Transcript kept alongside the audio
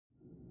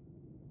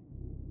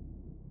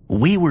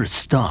We were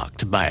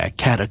stalked by a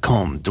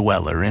catacomb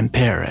dweller in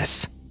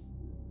Paris.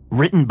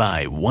 Written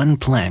by One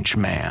Planche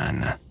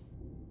Man.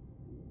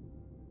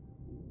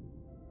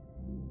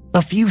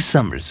 A few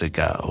summers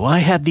ago, I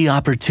had the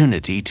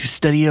opportunity to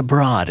study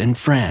abroad in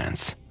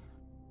France.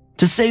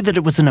 To say that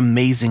it was an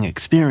amazing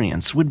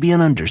experience would be an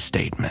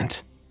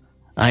understatement.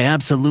 I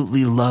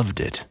absolutely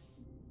loved it.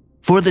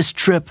 For this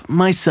trip,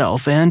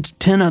 myself and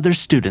 10 other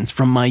students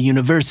from my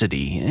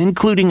university,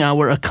 including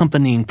our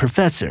accompanying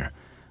professor,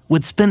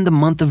 would spend the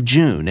month of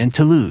June in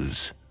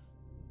Toulouse.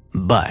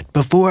 But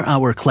before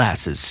our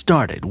classes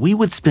started, we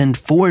would spend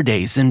 4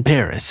 days in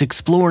Paris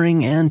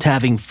exploring and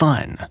having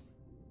fun.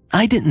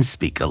 I didn't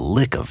speak a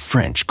lick of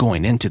French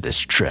going into this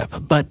trip,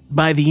 but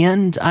by the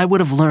end, I would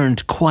have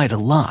learned quite a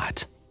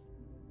lot.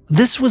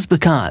 This was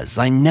because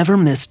I never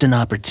missed an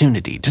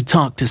opportunity to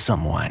talk to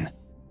someone.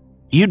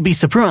 You'd be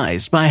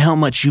surprised by how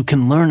much you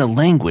can learn a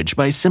language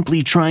by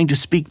simply trying to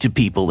speak to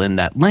people in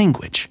that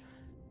language.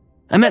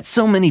 I met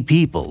so many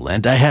people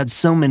and I had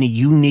so many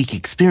unique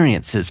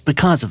experiences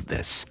because of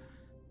this.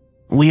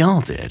 We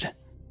all did.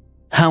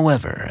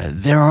 However,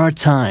 there are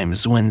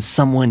times when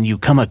someone you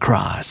come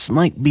across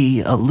might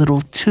be a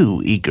little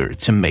too eager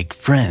to make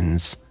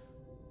friends.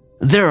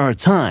 There are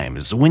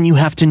times when you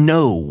have to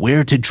know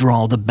where to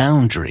draw the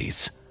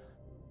boundaries.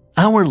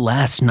 Our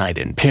last night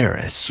in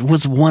Paris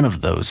was one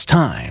of those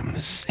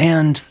times,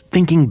 and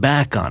thinking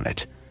back on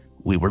it,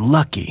 we were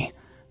lucky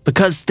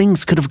because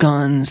things could have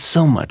gone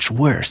so much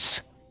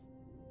worse.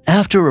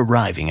 After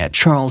arriving at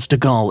Charles de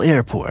Gaulle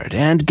Airport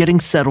and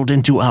getting settled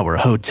into our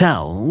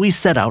hotel, we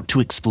set out to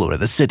explore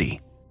the city.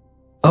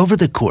 Over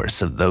the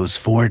course of those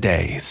 4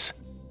 days,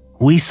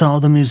 we saw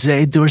the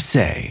Musée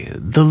d'Orsay,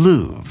 the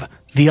Louvre,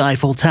 the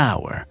Eiffel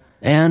Tower,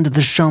 and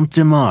the Champ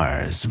de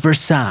Mars,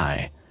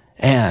 Versailles,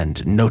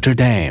 and Notre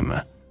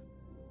Dame.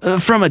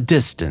 From a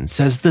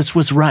distance, as this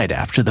was right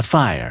after the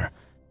fire.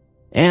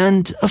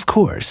 And, of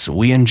course,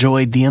 we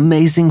enjoyed the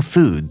amazing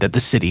food that the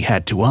city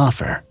had to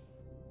offer.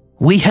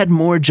 We had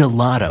more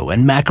gelato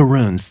and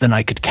macaroons than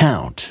I could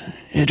count.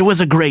 It was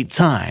a great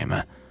time.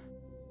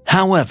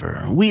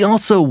 However, we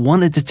also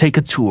wanted to take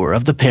a tour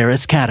of the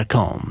Paris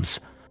catacombs.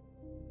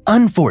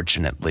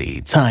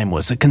 Unfortunately, time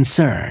was a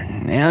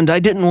concern, and I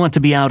didn't want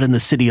to be out in the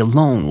city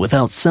alone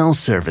without cell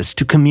service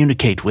to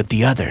communicate with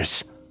the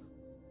others.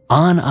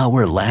 On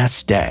our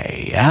last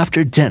day,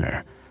 after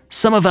dinner,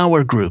 some of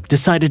our group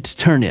decided to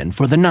turn in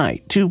for the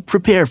night to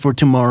prepare for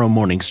tomorrow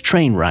morning's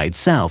train ride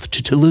south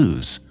to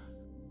Toulouse.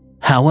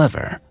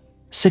 However,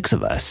 6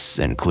 of us,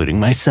 including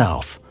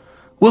myself,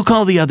 we'll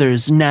call the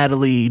others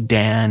Natalie,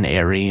 Dan,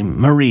 Ari,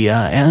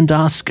 Maria, and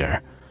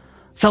Oscar,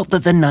 felt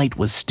that the night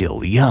was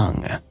still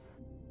young.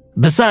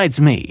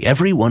 Besides me,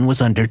 everyone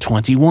was under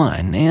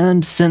 21,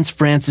 and since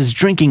France's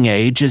drinking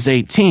age is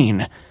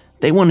 18,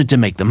 they wanted to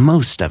make the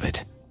most of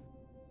it.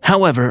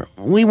 However,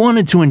 we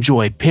wanted to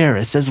enjoy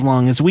Paris as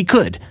long as we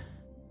could.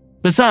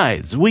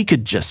 Besides, we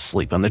could just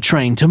sleep on the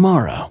train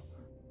tomorrow.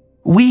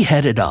 We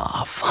headed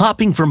off,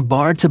 hopping from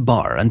bar to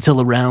bar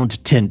until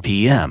around 10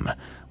 p.m.,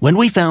 when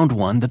we found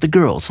one that the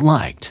girls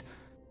liked.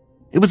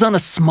 It was on a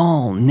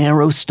small,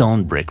 narrow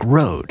stone brick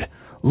road,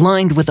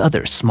 lined with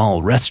other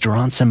small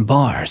restaurants and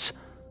bars.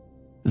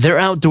 Their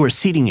outdoor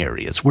seating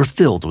areas were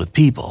filled with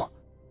people.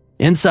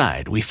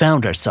 Inside, we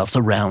found ourselves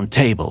a round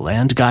table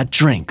and got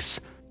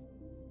drinks.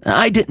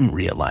 I didn't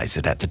realize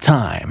it at the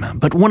time,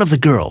 but one of the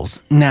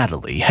girls,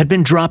 Natalie, had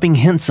been dropping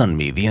hints on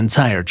me the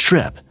entire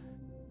trip.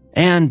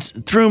 And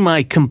through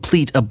my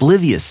complete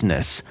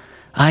obliviousness,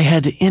 I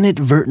had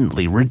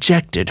inadvertently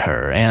rejected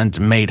her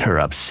and made her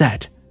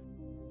upset.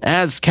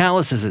 As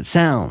callous as it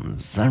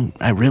sounds,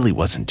 I really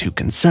wasn't too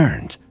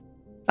concerned.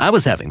 I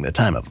was having the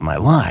time of my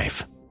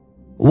life.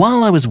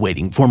 While I was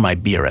waiting for my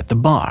beer at the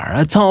bar,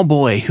 a tall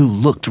boy who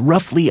looked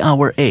roughly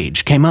our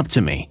age came up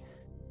to me.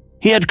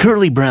 He had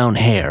curly brown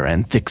hair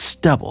and thick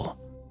stubble.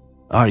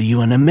 "Are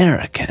you an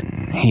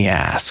American?" he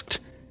asked.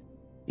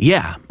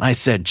 "Yeah," I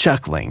said,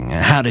 chuckling.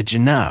 "How did you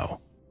know?"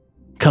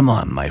 "Come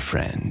on, my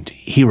friend,"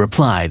 he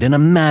replied in a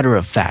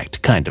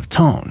matter-of-fact kind of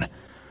tone.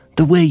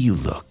 "The way you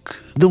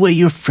look, the way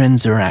your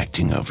friends are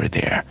acting over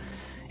there,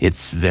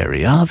 it's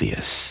very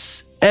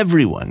obvious.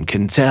 Everyone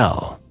can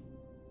tell."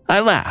 I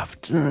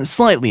laughed,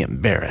 slightly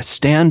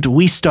embarrassed, and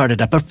we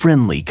started up a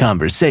friendly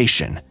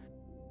conversation.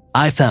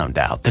 I found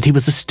out that he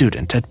was a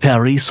student at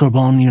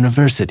Paris-Sorbonne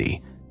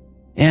University,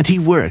 and he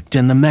worked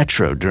in the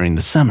metro during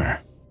the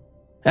summer.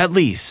 At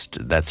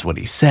least, that's what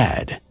he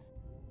said.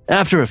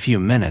 After a few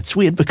minutes,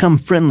 we had become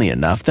friendly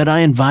enough that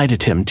I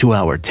invited him to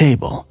our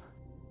table.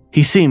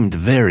 He seemed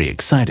very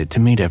excited to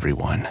meet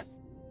everyone.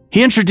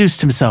 He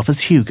introduced himself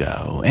as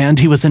Hugo, and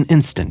he was an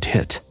instant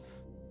hit,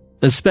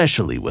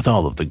 especially with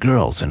all of the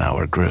girls in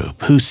our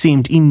group who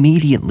seemed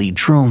immediately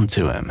drawn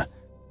to him.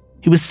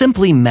 He was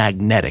simply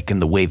magnetic in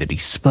the way that he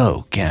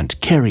spoke and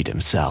carried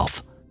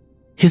himself.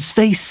 His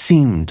face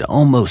seemed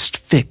almost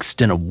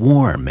fixed in a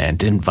warm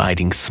and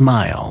inviting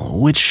smile,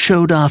 which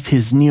showed off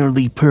his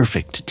nearly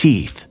perfect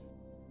teeth.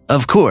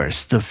 Of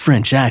course, the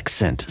French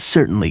accent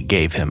certainly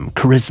gave him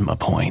charisma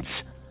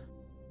points.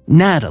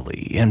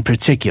 Natalie, in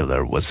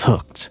particular, was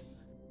hooked.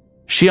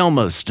 She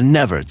almost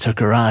never took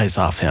her eyes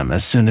off him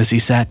as soon as he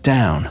sat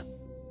down.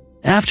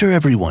 After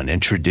everyone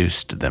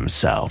introduced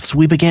themselves,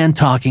 we began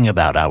talking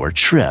about our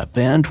trip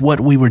and what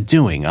we were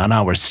doing on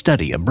our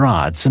study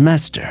abroad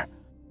semester.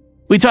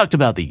 We talked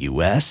about the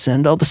US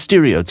and all the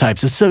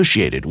stereotypes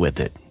associated with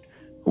it,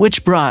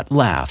 which brought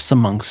laughs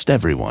amongst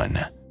everyone.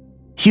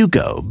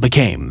 Hugo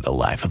became the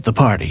life of the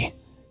party,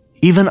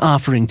 even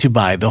offering to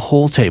buy the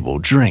whole table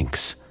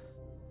drinks.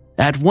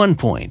 At one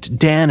point,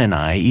 Dan and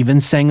I even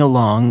sang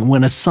along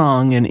when a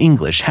song in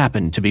English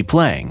happened to be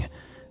playing,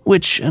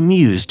 which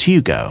amused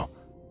Hugo.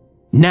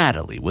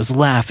 Natalie was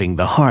laughing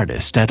the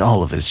hardest at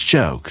all of his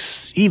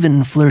jokes,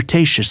 even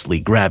flirtatiously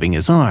grabbing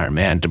his arm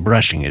and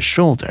brushing his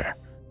shoulder.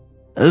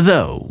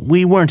 Though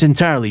we weren't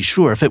entirely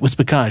sure if it was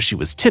because she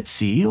was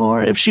tipsy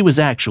or if she was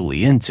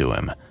actually into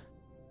him.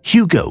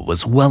 Hugo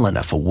was well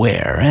enough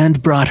aware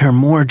and brought her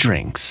more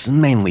drinks,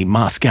 mainly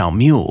Moscow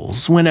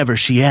mules, whenever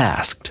she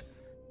asked.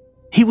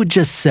 He would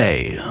just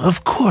say,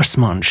 "Of course,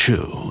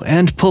 Monsieur,"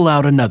 and pull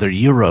out another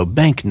euro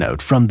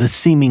banknote from the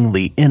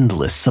seemingly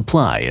endless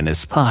supply in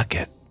his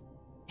pocket.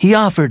 He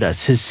offered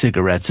us his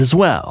cigarettes as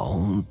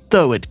well,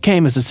 though it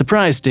came as a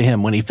surprise to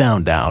him when he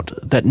found out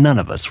that none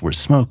of us were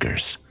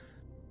smokers.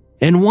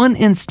 In one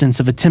instance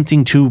of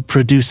attempting to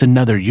produce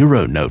another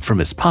euro note from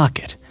his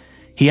pocket,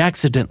 he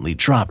accidentally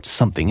dropped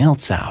something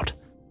else out.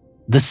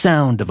 The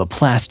sound of a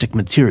plastic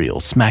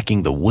material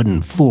smacking the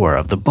wooden floor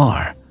of the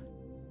bar.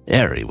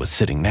 Ari was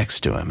sitting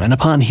next to him, and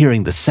upon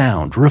hearing the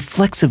sound,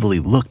 reflexively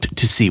looked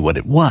to see what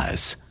it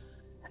was.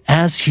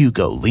 As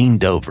Hugo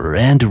leaned over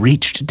and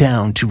reached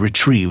down to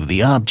retrieve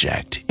the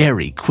object,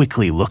 Ari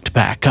quickly looked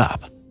back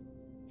up.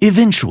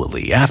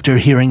 Eventually, after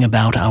hearing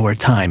about our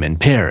time in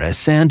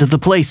Paris and the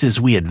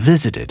places we had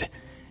visited,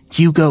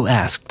 Hugo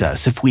asked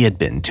us if we had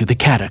been to the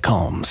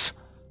catacombs.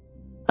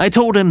 I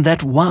told him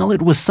that while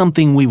it was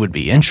something we would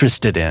be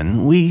interested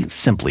in, we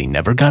simply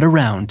never got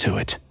around to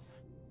it.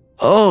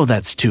 "Oh,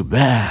 that's too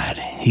bad,"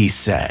 he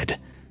said.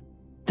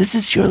 "This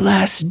is your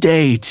last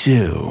day,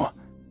 too.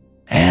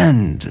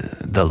 And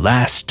the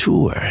last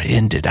tour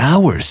ended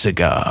hours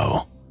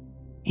ago."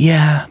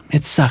 "Yeah,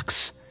 it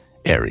sucks,"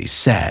 Ari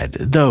said,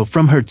 though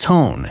from her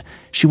tone,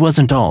 she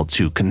wasn't all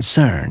too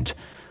concerned.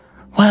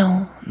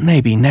 "Well,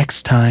 maybe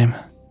next time."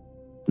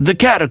 "The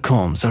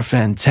catacombs are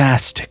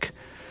fantastic.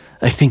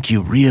 I think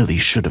you really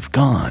should have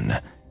gone."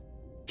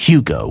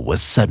 Hugo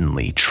was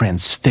suddenly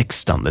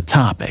transfixed on the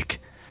topic,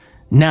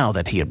 now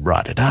that he had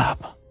brought it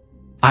up.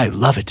 "I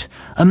love it.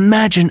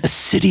 Imagine a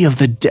city of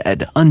the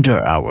dead under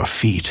our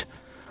feet.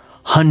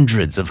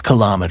 Hundreds of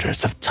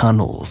kilometers of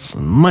tunnels,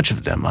 much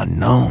of them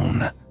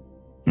unknown."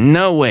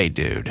 "No way,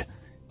 dude."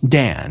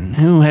 Dan,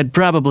 who had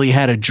probably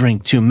had a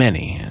drink too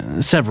many,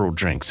 several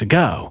drinks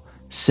ago,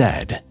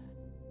 said.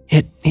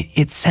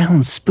 It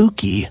sounds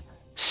spooky,"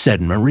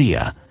 said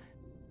Maria.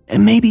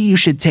 "Maybe you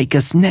should take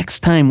us next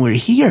time we're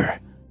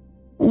here."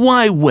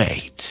 "Why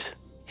wait?"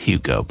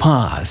 Hugo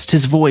paused,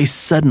 his voice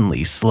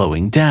suddenly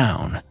slowing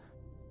down.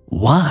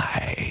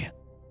 "Why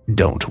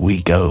don't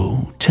we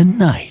go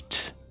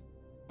tonight?"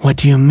 "What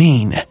do you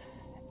mean?"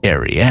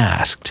 Ari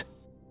asked.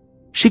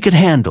 She could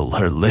handle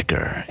her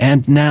liquor,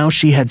 and now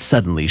she had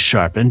suddenly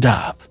sharpened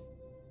up.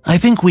 I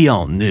think we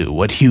all knew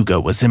what Hugo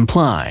was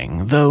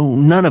implying, though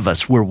none of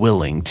us were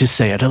willing to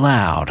say it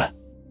aloud.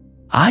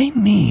 "I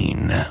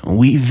mean,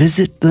 we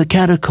visit the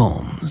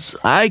catacombs.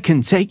 I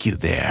can take you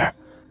there.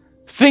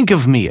 Think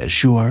of me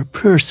as your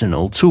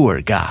personal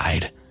tour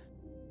guide."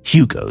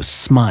 Hugo's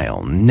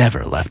smile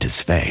never left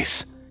his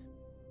face.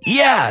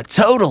 "Yeah,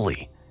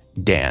 totally,"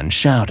 Dan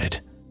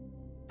shouted.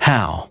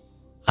 "How?"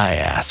 I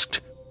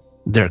asked.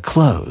 "They're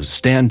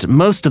closed, and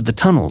most of the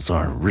tunnels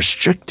are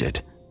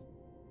restricted."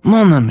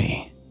 "Mon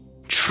ami,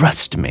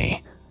 trust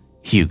me,"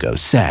 Hugo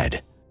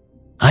said.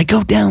 "I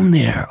go down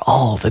there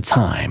all the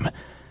time.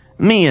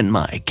 Me and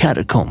my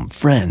catacomb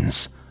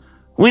friends.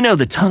 We know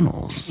the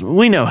tunnels.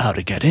 We know how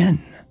to get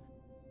in.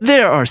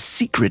 There are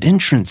secret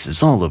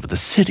entrances all over the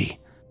city.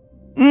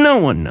 No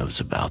one knows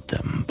about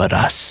them but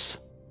us."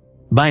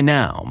 By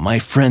now, my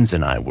friends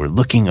and I were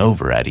looking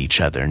over at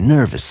each other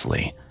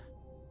nervously,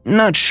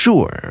 not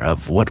sure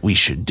of what we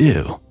should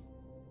do.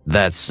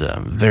 "That's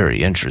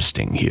very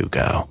interesting,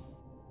 Hugo,"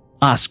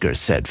 Oscar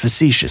said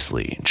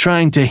facetiously,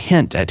 trying to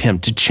hint at him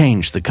to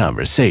change the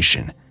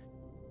conversation.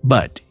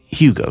 But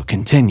Hugo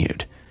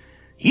continued.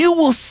 "You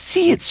will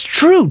see it's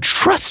true,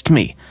 trust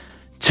me.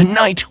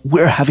 Tonight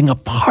we're having a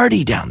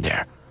party down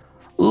there.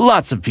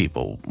 Lots of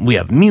people. We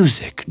have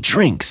music,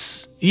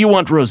 drinks. You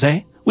want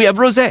rosé? We have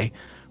rosé.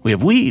 We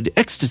have weed,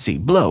 ecstasy,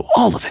 blow,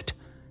 all of it."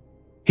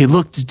 He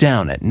looked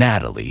down at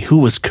Natalie, who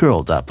was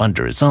curled up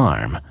under his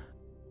arm.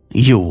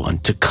 "You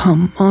want to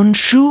come,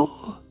 Monsieur?"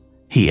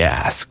 he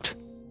asked.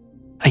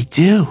 "I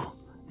do,"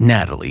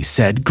 Natalie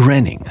said,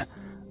 grinning.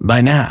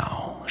 By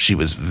now, she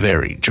was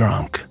very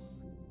drunk.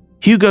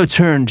 Hugo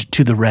turned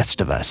to the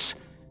rest of us.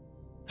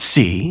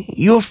 "See,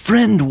 your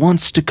friend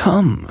wants to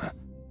come."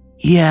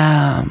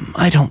 "Yeah,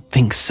 I don't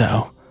think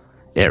so,"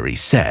 Ari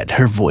said,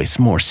 her voice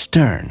more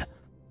stern.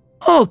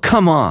 "Oh,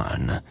 come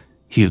on,"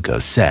 Hugo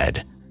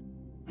said.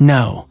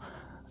 No,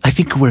 I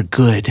think we're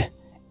good,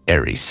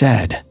 Eri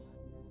said.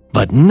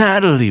 But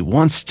Natalie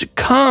wants to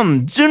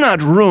come. Do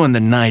not ruin the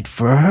night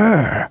for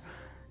her,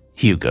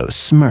 Hugo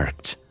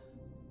smirked.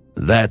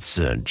 That's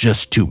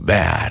just too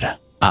bad,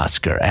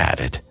 Oscar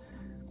added.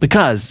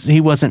 Because he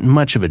wasn't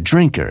much of a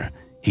drinker,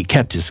 he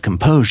kept his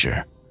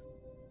composure.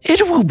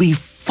 It will be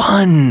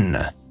fun.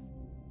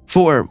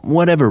 For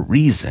whatever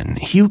reason,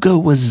 Hugo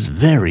was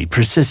very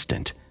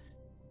persistent.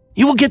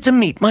 You will get to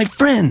meet my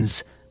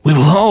friends. We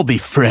will all be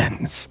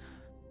friends.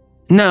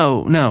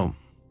 No.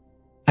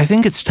 I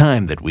think it's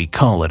time that we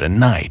call it a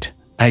night,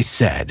 I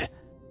said.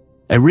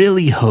 I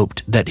really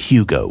hoped that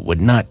Hugo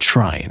would not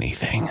try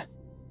anything.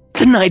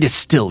 The night is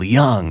still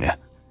young.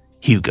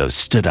 Hugo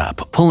stood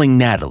up, pulling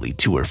Natalie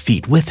to her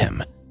feet with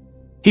him.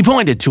 He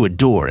pointed to a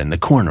door in the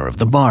corner of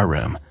the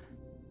barroom.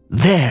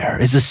 There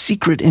is a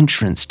secret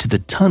entrance to the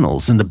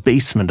tunnels in the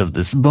basement of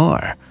this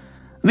bar.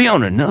 The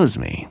owner knows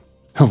me.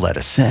 He'll let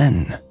us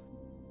in.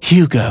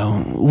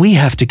 Hugo, we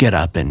have to get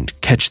up and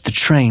catch the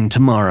train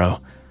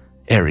tomorrow,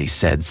 Eri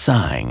said,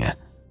 sighing.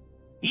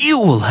 You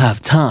will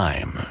have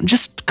time.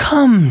 Just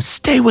come,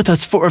 stay with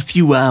us for a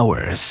few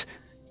hours.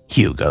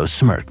 Hugo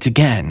smirked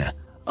again.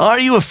 Are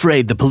you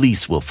afraid the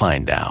police will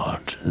find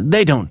out?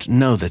 They don't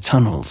know the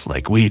tunnels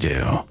like we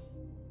do.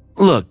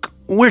 Look,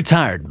 we're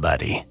tired,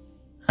 buddy,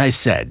 I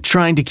said,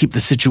 trying to keep the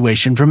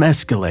situation from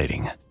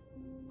escalating.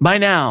 By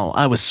now,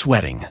 I was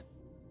sweating.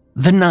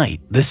 The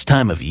night this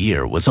time of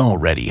year was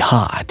already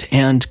hot,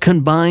 and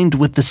combined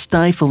with the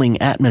stifling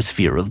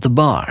atmosphere of the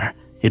bar,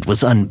 it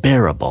was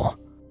unbearable.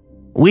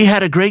 We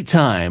had a great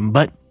time,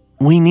 but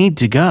we need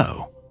to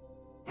go.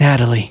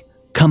 Natalie,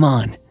 come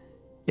on,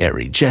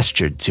 Eri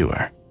gestured to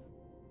her.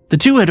 The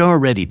two had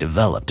already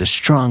developed a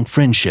strong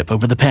friendship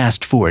over the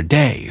past 4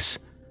 days.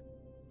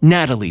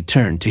 Natalie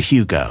turned to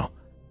Hugo.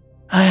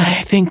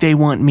 I think they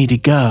want me to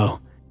go.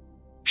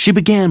 She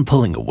began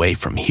pulling away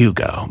from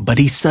Hugo, but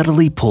he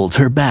subtly pulled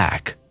her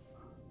back.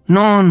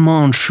 Non,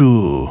 mon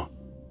chou,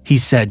 he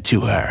said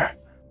to her.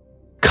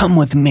 Come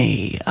with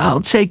me,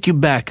 I'll take you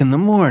back in the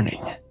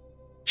morning.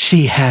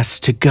 She has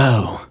to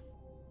go.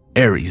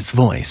 Eri's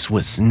voice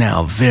was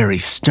now very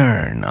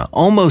stern,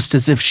 almost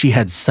as if she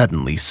had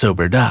suddenly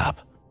sobered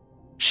up.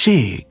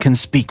 She can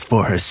speak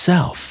for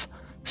herself,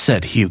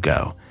 said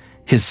Hugo,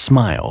 his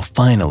smile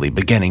finally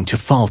beginning to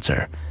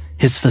falter,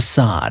 his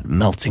facade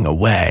melting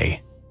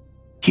away.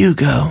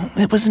 Hugo,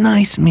 it was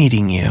nice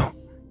meeting you,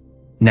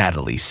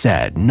 Natalie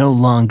said, no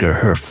longer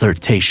her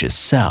flirtatious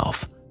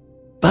self.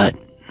 But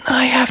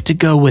I have to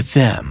go with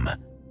them.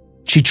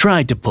 She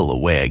tried to pull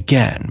away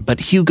again, but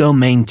Hugo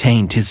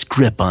maintained his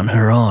grip on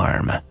her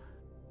arm.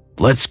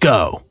 Let's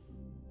go.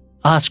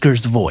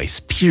 Oscar's voice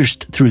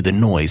pierced through the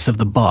noise of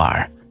the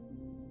bar,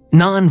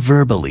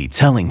 non-verbally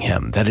telling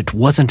him that it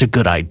wasn't a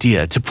good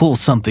idea to pull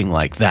something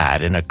like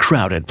that in a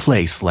crowded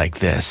place like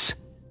this.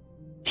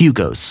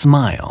 Hugo's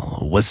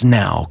smile was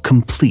now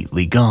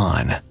completely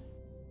gone.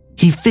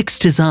 He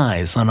fixed his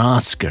eyes on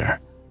Oscar,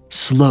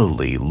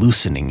 slowly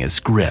loosening his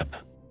grip.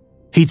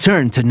 He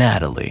turned to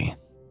Natalie.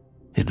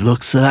 It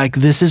looks like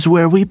this is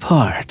where we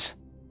part.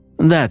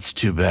 That's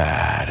too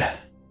bad.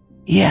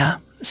 Yeah,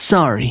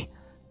 sorry,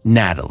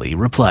 Natalie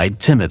replied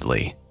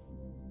timidly.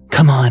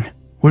 Come on,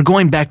 we're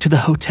going back to the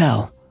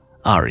hotel,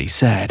 Ari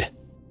said.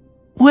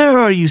 Where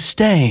are you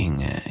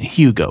staying?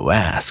 Hugo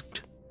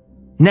asked.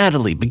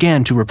 Natalie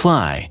began to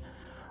reply.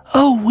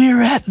 Oh,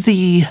 we're at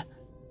the…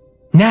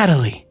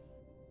 Natalie.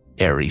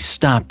 Ari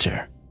stopped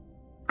her,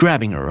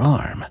 grabbing her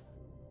arm.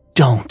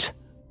 Don't.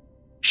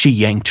 She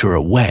yanked her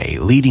away,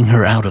 leading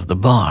her out of the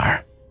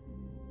bar.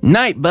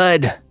 Night,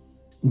 bud.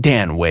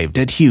 Dan waved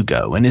at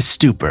Hugo in his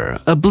stupor,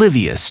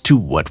 oblivious to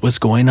what was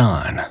going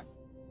on.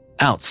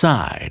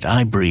 Outside,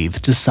 I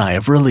breathed a sigh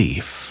of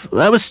relief.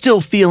 I was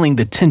still feeling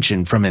the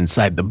tension from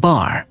inside the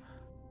bar.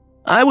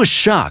 I was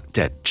shocked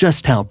at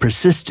just how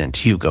persistent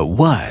Hugo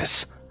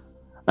was.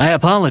 I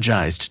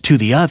apologized to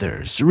the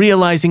others,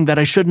 realizing that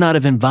I should not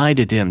have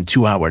invited him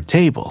to our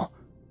table.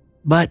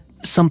 But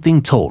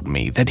something told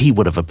me that he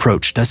would have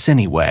approached us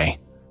anyway.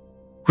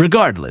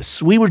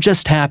 Regardless, we were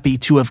just happy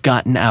to have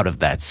gotten out of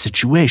that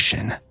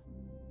situation.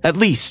 At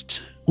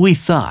least, we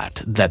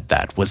thought that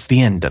that was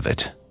the end of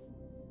it.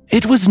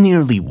 It was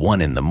nearly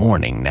 1 in the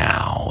morning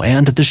now,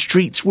 and the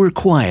streets were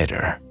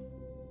quieter.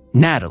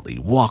 Natalie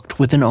walked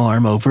with an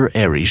arm over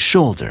Ari's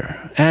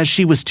shoulder, as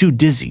she was too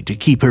dizzy to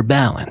keep her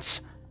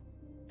balance.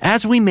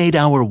 As we made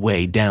our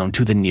way down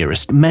to the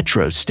nearest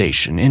metro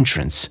station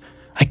entrance,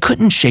 I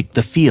couldn't shake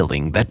the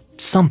feeling that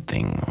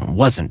something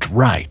wasn't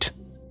right.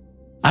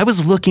 I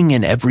was looking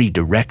in every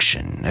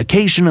direction,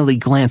 occasionally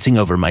glancing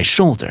over my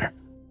shoulder.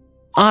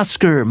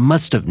 Oscar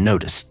must have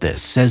noticed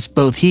this, as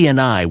both he and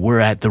I were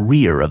at the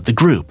rear of the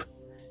group,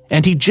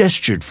 and he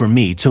gestured for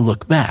me to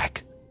look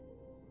back.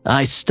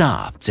 I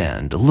stopped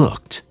and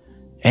looked,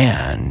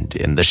 and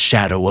in the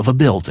shadow of a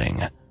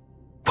building,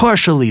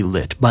 partially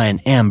lit by an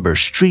amber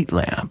street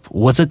lamp,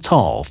 was a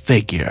tall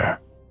figure.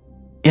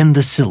 In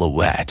the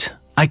silhouette,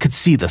 I could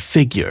see the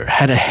figure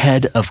had a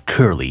head of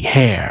curly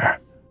hair.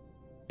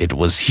 It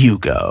was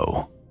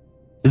Hugo.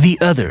 The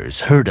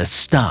others heard us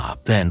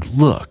stop and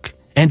look,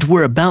 and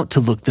were about to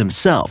look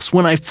themselves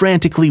when I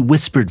frantically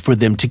whispered for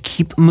them to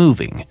keep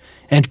moving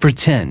and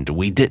pretend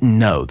we didn't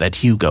know that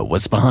Hugo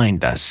was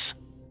behind us.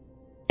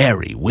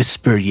 Eri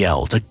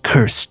whisper-yelled a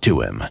curse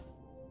to him.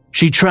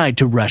 She tried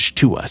to rush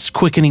to us,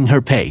 quickening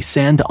her pace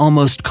and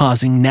almost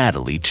causing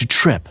Natalie to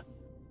trip.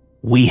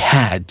 We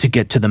had to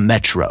get to the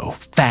metro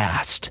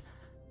fast.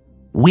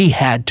 We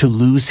had to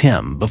lose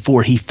him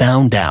before he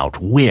found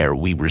out where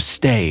we were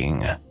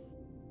staying.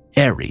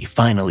 Eri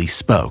finally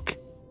spoke.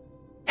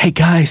 "Hey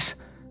guys,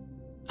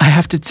 I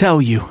have to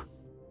tell you.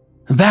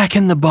 Back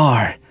in the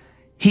bar,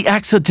 he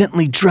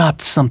accidentally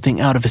dropped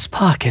something out of his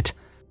pocket.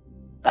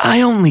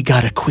 I only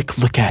got a quick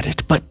look at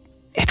it, but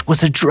it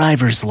was a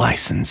driver's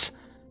license.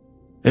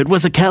 It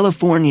was a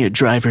California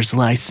driver's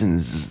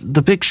license.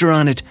 The picture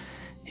on it,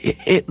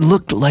 it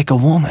looked like a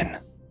woman."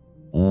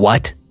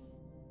 "What?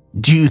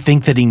 Do you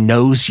think that he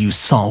knows you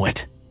saw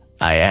it?"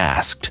 I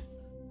asked.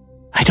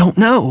 "I don't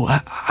know.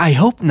 I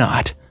hope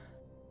not."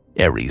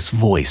 Eri's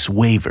voice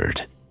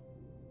wavered.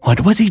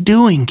 "What was he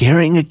doing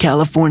carrying a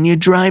California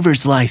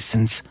driver's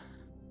license?"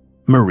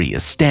 Maria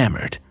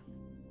stammered.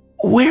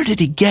 "Where did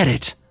he get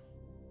it?"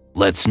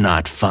 "Let's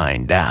not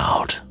find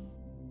out,"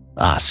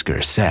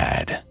 Oscar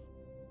said.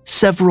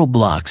 Several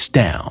blocks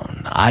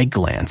down, I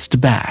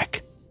glanced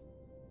back.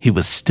 He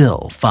was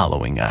still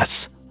following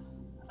us.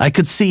 I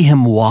could see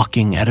him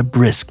walking at a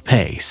brisk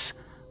pace,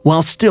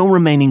 while still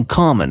remaining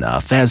calm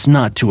enough as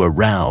not to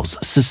arouse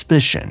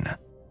suspicion.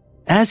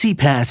 As he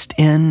passed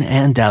in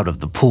and out of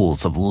the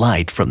pools of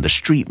light from the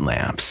street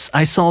lamps,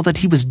 I saw that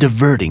he was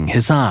diverting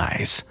his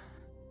eyes.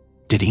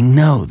 Did he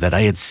know that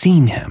I had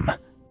seen him?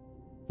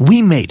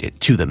 We made it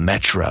to the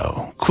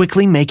metro,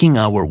 quickly making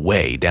our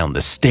way down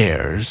the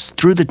stairs,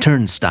 through the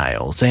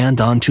turnstiles, and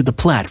onto the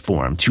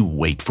platform to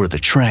wait for the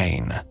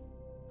train.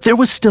 There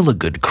was still a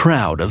good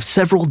crowd of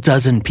several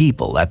dozen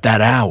people at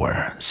that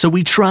hour, so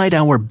we tried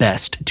our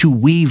best to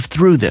weave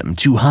through them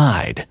to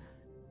hide.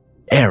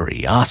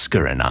 Eri,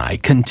 Oscar, and I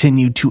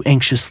continued to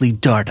anxiously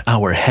dart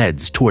our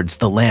heads towards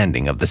the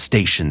landing of the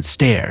station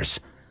stairs,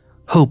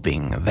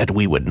 hoping that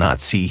we would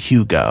not see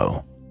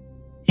Hugo.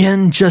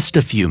 In just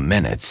a few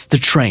minutes, the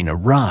train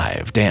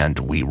arrived and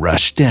we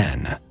rushed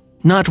in,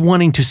 not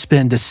wanting to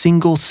spend a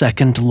single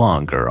second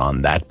longer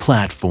on that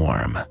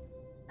platform.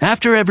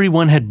 After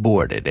everyone had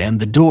boarded and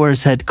the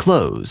doors had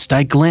closed,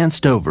 I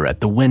glanced over at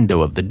the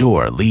window of the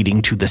door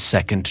leading to the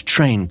second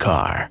train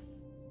car.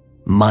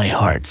 My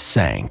heart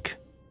sank.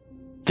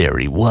 There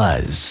he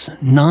was,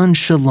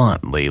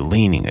 nonchalantly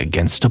leaning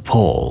against a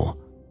pole,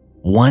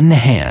 one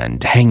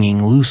hand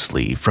hanging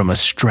loosely from a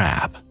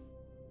strap.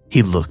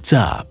 He looked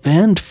up,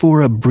 and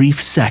for a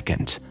brief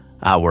second,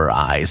 our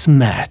eyes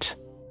met.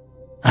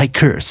 I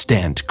cursed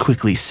and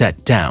quickly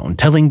sat down,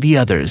 telling the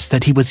others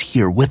that he was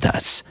here with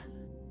us.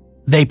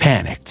 They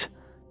panicked.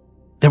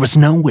 There was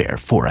nowhere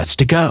for us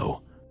to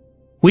go.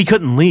 We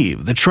couldn't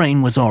leave, the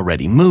train was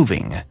already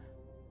moving.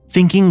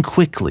 Thinking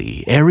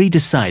quickly, Eri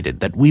decided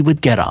that we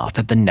would get off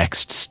at the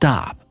next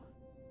stop.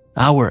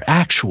 Our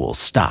actual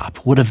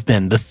stop would have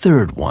been the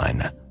third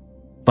one,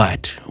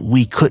 but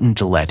we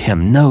couldn't let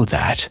him know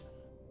that.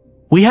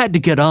 We had to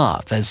get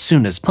off as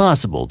soon as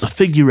possible to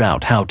figure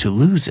out how to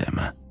lose him.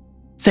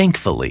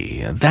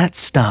 Thankfully, that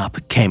stop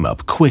came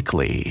up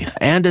quickly,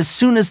 and as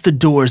soon as the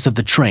doors of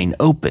the train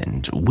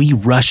opened, we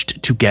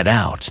rushed to get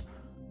out,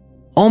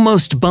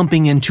 almost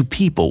bumping into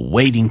people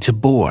waiting to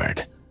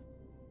board.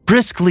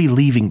 Briskly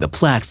leaving the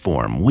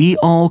platform, we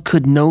all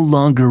could no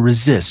longer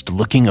resist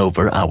looking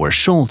over our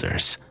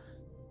shoulders.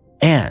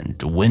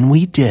 And when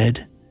we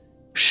did,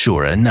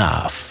 sure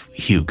enough,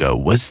 Hugo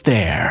was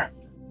there.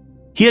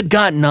 He had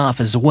gotten off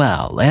as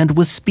well and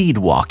was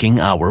speed-walking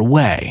our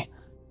way.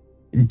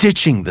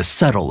 Ditching the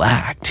subtle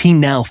act, he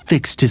now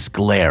fixed his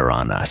glare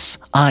on us,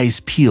 eyes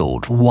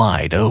peeled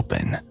wide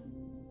open.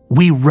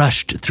 We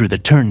rushed through the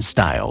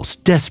turnstiles,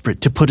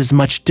 desperate to put as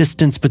much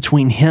distance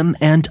between him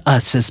and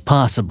us as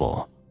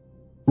possible.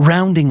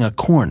 Rounding a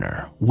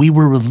corner, we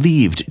were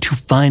relieved to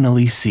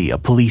finally see a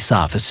police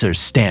officer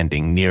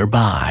standing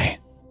nearby.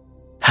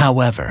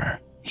 However,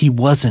 he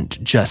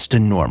wasn't just a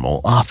normal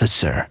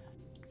officer.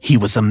 He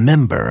was a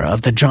member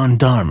of the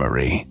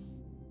gendarmerie,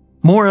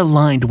 more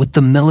aligned with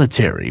the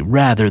military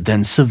rather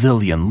than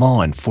civilian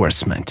law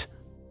enforcement.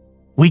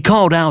 We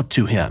called out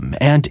to him,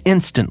 and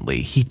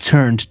instantly he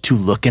turned to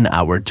look in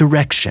our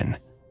direction.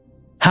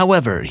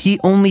 However, he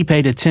only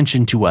paid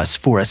attention to us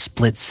for a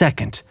split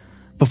second,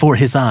 before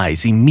his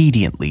eyes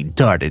immediately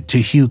darted to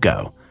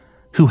Hugo,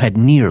 who had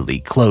nearly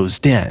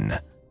closed in.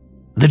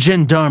 The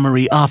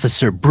gendarmerie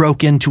officer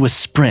broke into a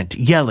sprint,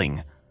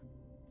 yelling,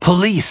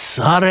 "Police,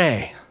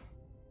 arrête!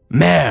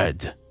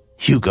 Merde!"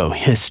 Hugo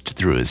hissed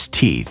through his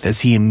teeth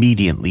as he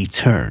immediately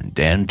turned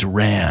and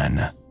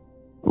ran.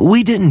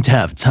 We didn't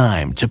have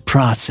time to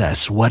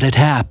process what had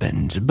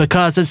happened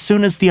because as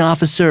soon as the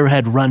officer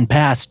had run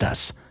past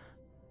us,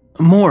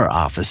 more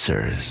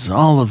officers,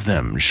 all of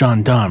them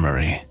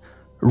gendarmerie,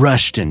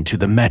 rushed into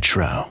the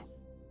metro.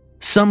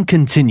 Some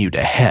continued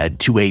ahead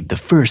to aid the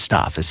first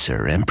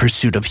officer in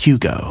pursuit of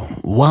Hugo,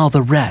 while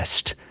the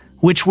rest,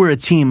 which were a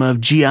team of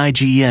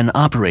GIGN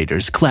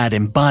operators clad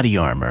in body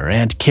armor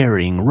and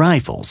carrying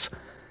rifles,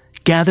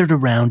 gathered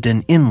around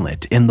an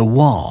inlet in the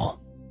wall.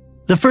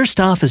 The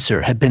first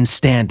officer had been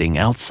standing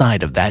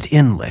outside of that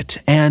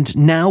inlet, and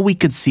now we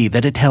could see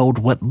that it held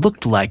what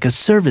looked like a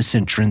service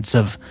entrance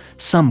of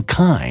some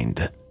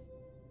kind.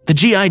 The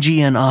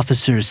GIGN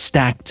officers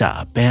stacked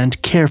up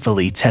and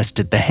carefully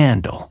tested the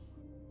handle.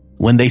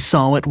 When they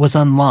saw it was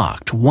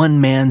unlocked,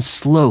 one man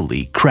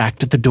slowly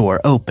cracked the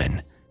door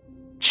open,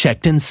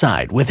 checked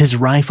inside with his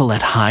rifle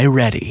at high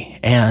ready,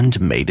 and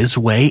made his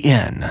way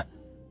in.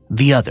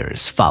 The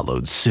others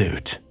followed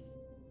suit.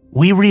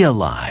 We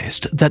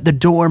realized that the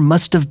door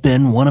must have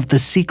been one of the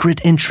secret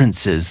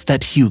entrances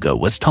that Hugo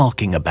was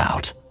talking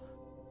about.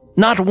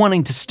 Not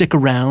wanting to stick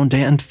around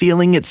and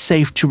feeling it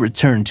safe to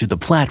return to the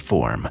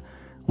platform,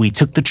 we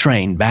took the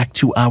train back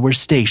to our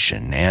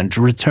station and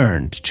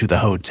returned to the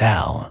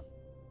hotel.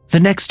 The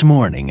next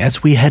morning,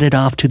 as we headed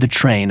off to the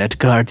train at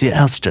Gare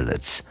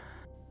d'Austerlitz,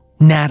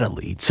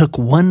 Natalie took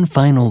one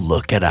final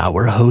look at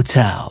our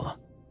hotel,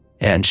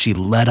 and she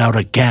let out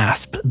a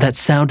gasp that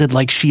sounded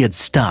like she had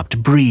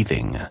stopped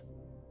breathing.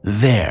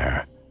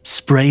 There,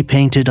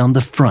 spray-painted on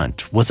the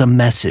front, was a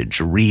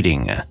message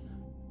reading,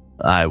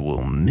 "I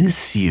will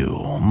miss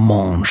you,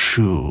 mon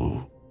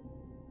chou."